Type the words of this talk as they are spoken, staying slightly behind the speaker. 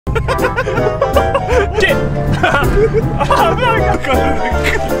Shit!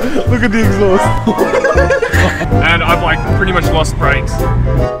 Look at the exhaust. And I've like pretty much lost brakes.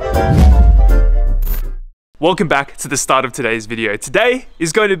 Welcome back to the start of today's video. Today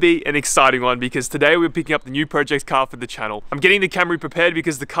is going to be an exciting one because today we're picking up the new project car for the channel. I'm getting the Camry prepared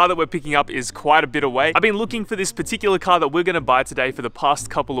because the car that we're picking up is quite a bit away. I've been looking for this particular car that we're going to buy today for the past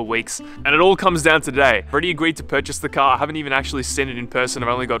couple of weeks, and it all comes down to today. I've already agreed to purchase the car. I haven't even actually seen it in person. I've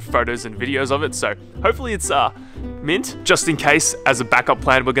only got photos and videos of it, so hopefully it's mint. Just in case, as a backup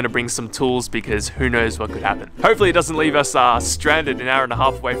plan, we're going to bring some tools because who knows what could happen. Hopefully it doesn't leave us stranded an hour and a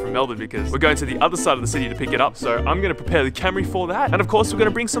half away from Melbourne because we're going to the other side of the city to pick it up. So I'm going to prepare the Camry for that. And of course, we're going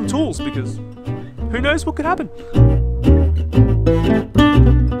to bring some tools because who knows what could happen.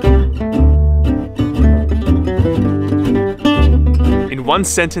 In one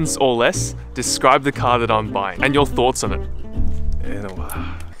sentence or less, describe the car that I'm buying and your thoughts on it.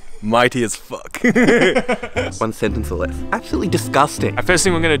 Mighty as fuck. One sentence or less. Absolutely disgusting. The first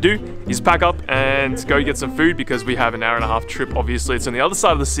thing we're gonna do is pack up and go get some food because we have an hour and a half trip. Obviously, it's on the other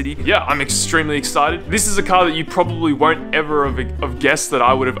side of the city. Yeah, I'm extremely excited. This is a car that you probably won't ever have guessed that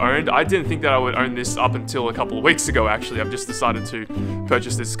I would have owned. I didn't think that I would own this up until a couple of weeks ago, actually. I've just decided to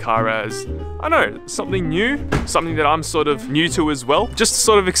purchase this car as, I don't know, something new, something that I'm sort of new to as well. Just to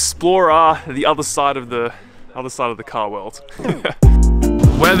sort of explore the other side of the car world.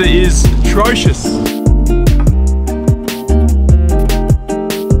 Weather is atrocious.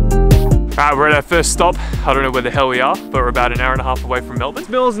 Alright, we're at our first stop. I don't know where the hell we are, but we're about an hour and a half away from Melbourne. It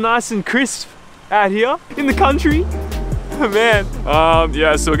smells nice and crisp out here in the country. Oh, man.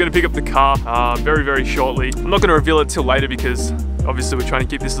 Yeah, so we're gonna pick up the car very, very shortly. I'm not gonna reveal it till later because obviously we're trying to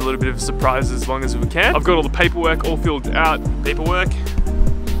keep this a little bit of a surprise as long as we can. I've got all the paperwork all filled out. Paperwork.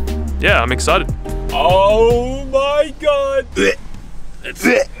 Yeah, I'm excited. Oh my God.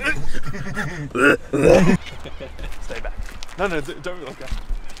 Stay back. No, don't be like that.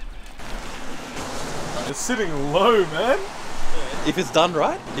 It's sitting low, man. If it's done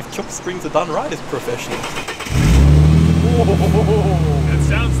right, if chop springs are done right, it's professional. It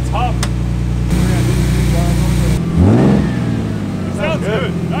sounds tough. It sounds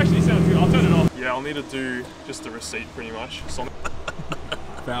good. It actually sounds good. I'll turn it off. Yeah, I'll need to do just the receipt pretty much.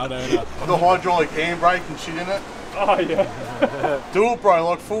 Proud owner. The hydraulic handbrake and shit in it. Oh yeah. Do it, bro.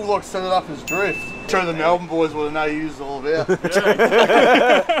 Like full, like set it up as drift. Show the Melbourne boys what an AU is all about.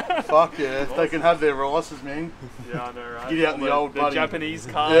 Yeah. Fuck yeah, they can have their races, man. Yeah, I know, right? Get out in the old buddy. Japanese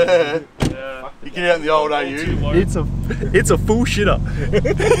cars. Yeah. Yeah. You get out in the old AU. It's a full shitter.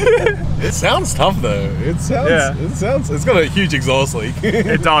 It sounds tough though. It's got a huge exhaust leak.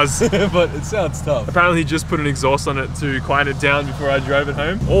 It does. But it sounds tough. Apparently he just put an exhaust on it to quiet it down before I drove it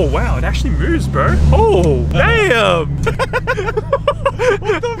home. Oh wow, it actually moves, bro. Oh, damn. What the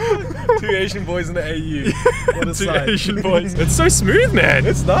fuck? Two Asian boys in the AU. What a Two sight. Asian boys. It's so smooth, man.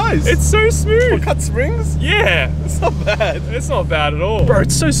 It's nice. It's so smooth. For cut springs? Yeah. It's not bad. It's not bad at all. Bro,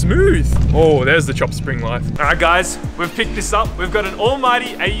 it's so smooth. Oh, there's the chop spring life. All right, guys, we've picked this up. We've got an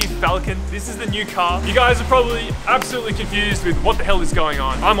almighty AU Falcon. This is the new car. You guys are probably absolutely confused with what the hell is going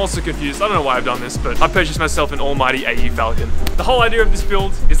on. I'm also confused. I don't know why I've done this, but I purchased myself an almighty AU Falcon. The whole idea of this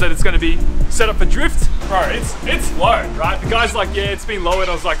build is that it's going to be set up for drift. Bro, it's low, right? The guy's like, yeah, it's been lowered.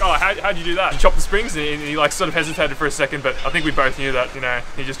 I was like, oh, how'd you do that? You chop the springs? And he like sort of hesitated for a second, but I think we both knew that, you know,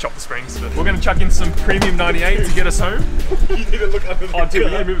 he just chopped the springs. But we're going to chuck in some premium 98 to get us home. You need to look under the car. Oh, dude,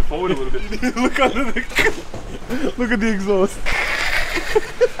 we need to move it forward a little bit. You need to look under the car. Look at the exhaust.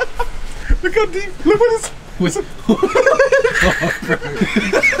 Look how deep. Look what it's...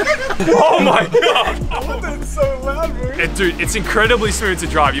 Oh my God! Oh, that's so loud, bro. Dude, it's incredibly smooth to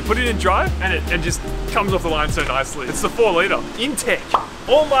drive. You put it in drive and it just comes off the line so nicely. It's the 4-litre Intech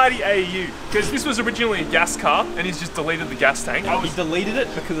almighty AU. Because this was originally a gas car and he's just deleted the gas tank. He deleted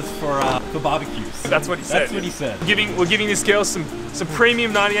it because it's for barbecues. That's what he said. That's what he said. We're giving this girl some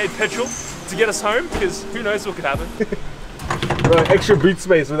premium 98 petrol to get us home because who knows what could happen. Bro, extra boot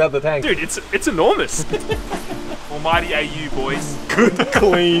space without the tank. Dude, it's enormous. Almighty AU, boys. Good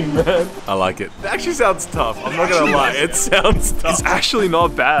clean, man. I like it. It actually sounds tough. I'm not gonna lie. It sounds tough. It's actually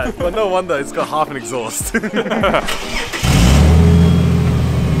not bad. But no wonder it's got half an exhaust.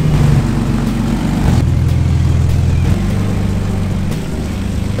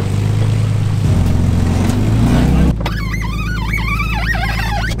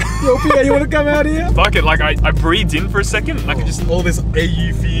 Yo, Pierre, you wanna come out here? Fuck it, like I breathed in for a second and I could just... All this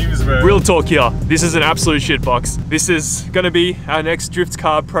AU themes, bro. Real talk here. This is an absolute shit box. This is gonna be our next drift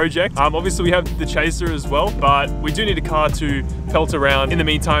car project. Obviously we have the Chaser as well, but we do need a car to pelt around in the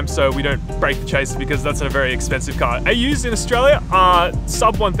meantime so we don't break the Chaser because that's a very expensive car. AUs in Australia are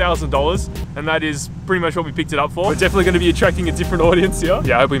sub $1,000 and that is pretty much what we picked it up for. We're definitely gonna be attracting a different audience here.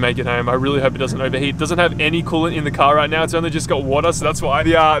 Yeah, I hope we make it home. I really hope it doesn't overheat. It doesn't have any coolant in the car right now. It's only just got water, so that's why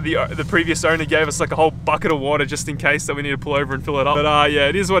the previous owner gave us like a whole bucket of water just in case that we need to pull over and fill it up. But yeah,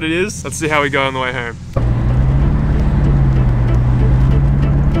 it is what it is. Let's see how we go on the way home.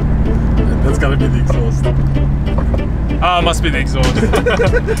 That's gotta be the exhaust. Ah, must be the exhaust.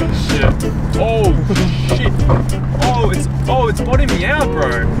 Shit. Oh, shit. Oh, it's bottoming out,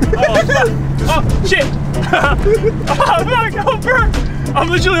 bro. Oh, fuck. Oh, shit. Oh, fuck. Oh, bro. I'm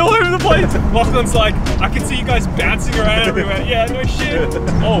literally all over the place. Lachlan's like, I can see you guys bouncing around everywhere. Yeah, no shit.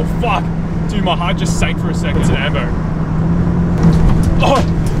 Oh, fuck. Dude, my heart just sank for a second. It's an ambo.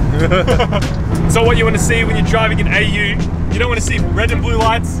 Oh. So what you want to see when you're driving an AU, you don't want to see red and blue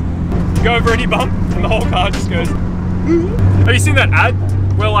lights, go over any bump, and the whole car just goes... Have you seen that ad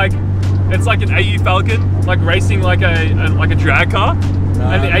where like it's like an AU Falcon like racing like a drag car,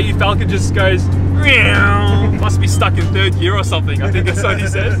 and the AU Falcon just goes must be stuck in third gear or something. I think that's what he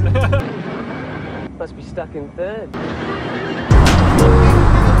says. Must be stuck in third.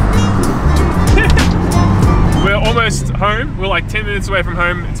 We're almost home. We're like 10 minutes away from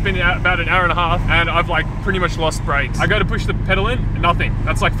home. It's been about an hour and a half and I've like pretty much lost brakes. I go to push the pedal in, nothing.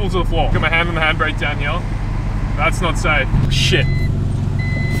 That's like full to the floor. Got my hand on the handbrake down here. That's not safe. Shit.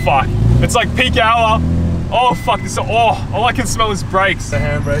 Fuck. It's like peak hour. Oh fuck this. Oh, all I can smell is brakes. The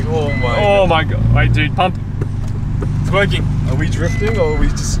handbrake. Oh my god. Wait, dude, pump. It's working. Are we drifting or are we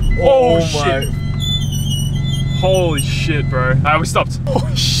just... Oh shit. Holy shit, bro. We stopped.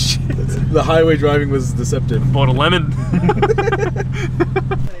 Oh shit. The highway driving was deceptive. Bought a lemon.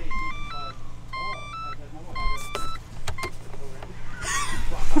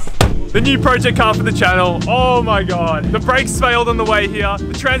 The new project car for the channel. Oh my god. The brakes failed on the way here.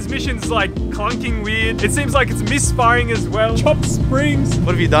 The transmission's like clunking weird. It seems like it's misfiring as well. Chopped springs. What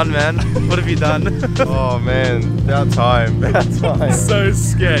have you done, man? What have you done? Oh man, about time. About time. So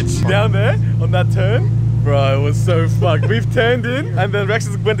sketch. Down there on that turn, bro, it was so fucked. We've turned in and then Rex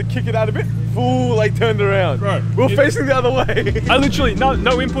went to kick it out a bit. Full like turned around. Bro, we're facing the other way. I literally,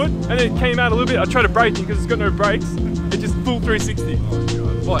 no input, and then it came out a little bit. I tried to brake because it's got no brakes. It just full 360.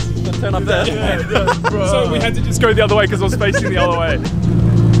 What? Turn up there? Yeah, bro. So we had to just go the other way because I was facing the other way.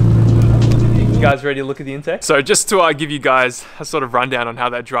 You guys ready to look at the intake? So just to give you guys a sort of rundown on how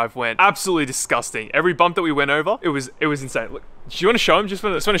that drive went. Absolutely disgusting. Every bump that we went over, it was insane. Look, do you want to show them? Just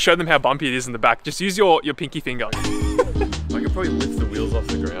want to show them how bumpy it is in the back. Just use your pinky finger. I could probably lift the wheels off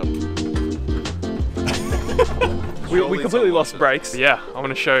the ground. We completely lost brakes. Yeah, I want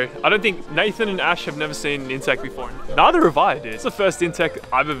to show. I don't think Nathan and Ash have never seen an intake before. Neither have I, dude. It's the first intake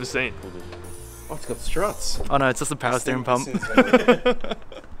I've ever seen. Oh, it's got struts. Oh no, it's just a power steering pump.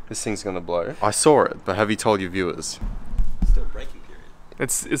 This thing's gonna blow. I saw it, but have you told your viewers? Still braking period.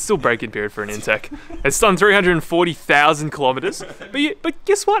 It's still braking period for an intake. It's done 340,000 kilometers. But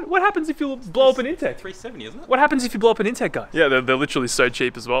guess what? What happens if you blow up an intake? 370, isn't it? What happens if you blow up an intake, guy? Yeah, they're literally so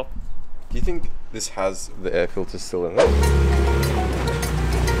cheap as well. Do you think this has the air filter still in it?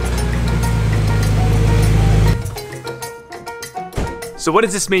 So what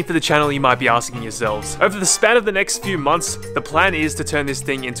does this mean for the channel, you might be asking yourselves? Over the span of the next few months, the plan is to turn this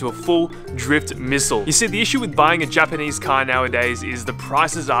thing into a full drift missile. You see, the issue with buying a Japanese car nowadays is the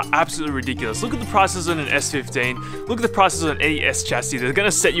prices are absolutely ridiculous. Look at the prices on an S15, look at the prices on any S chassis. They're gonna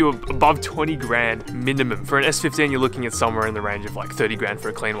set you above 20 grand minimum. For an S15, you're looking at somewhere in the range of like 30 grand for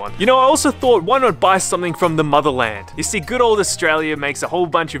a clean one. You know, I also thought, why not buy something from the motherland? You see, good old Australia makes a whole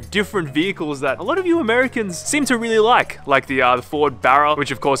bunch of different vehicles that a lot of you Americans seem to really like the Ford Barra,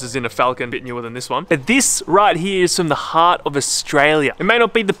 which of course is in a Falcon, a bit newer than this one. But this right here is from the heart of Australia. It may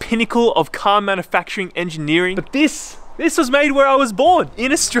not be the pinnacle of car manufacturing engineering, but this was made where I was born,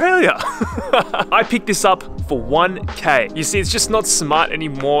 in Australia. I picked this up for 1K. You see, it's just not smart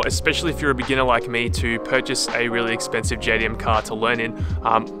anymore, especially if you're a beginner like me, to purchase a really expensive JDM car to learn in.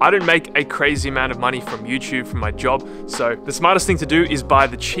 I don't make a crazy amount of money from YouTube, from my job, so the smartest thing to do is buy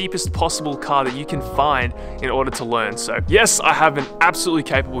the cheapest possible car that you can find in order to learn. So yes, I have an absolutely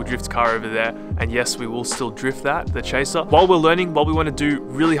capable drift car over there, and yes, we will still drift that, the Chaser. While we're learning, while we want to do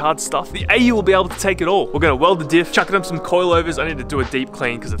really hard stuff, the AU will be able to take it all. We're going to weld the diff, chuck it on some coilovers. I need to do a deep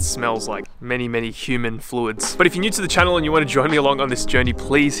clean because it smells like many human fluids. cards. But if you're new to the channel and you want to join me along on this journey,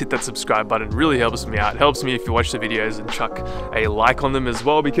 please hit that subscribe button. It really helps me out. It helps me if you watch the videos and chuck a like on them as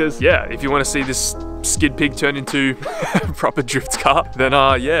well, because yeah, if you want to see this skid pig turn into a proper drift car, then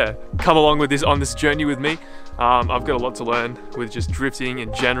yeah, come along with this on this journey with me. I've got a lot to learn with just drifting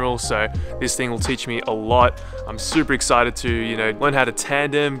in general, so this thing will teach me a lot. I'm super excited to, you know, learn how to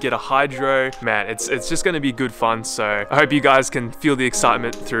tandem, get a hydro. Man, it's just going to be good fun, so I hope you guys can feel the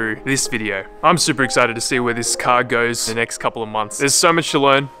excitement through this video. I'm super excited to see where this car goes in the next couple of months. There's so much to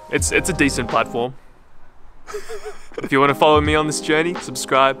learn. It's a decent platform. If you want to follow me on this journey,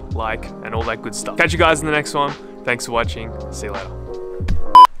 subscribe, like, and all that good stuff. Catch you guys in the next one. Thanks for watching. See you later.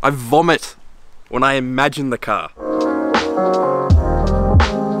 I vomit when I imagine the car.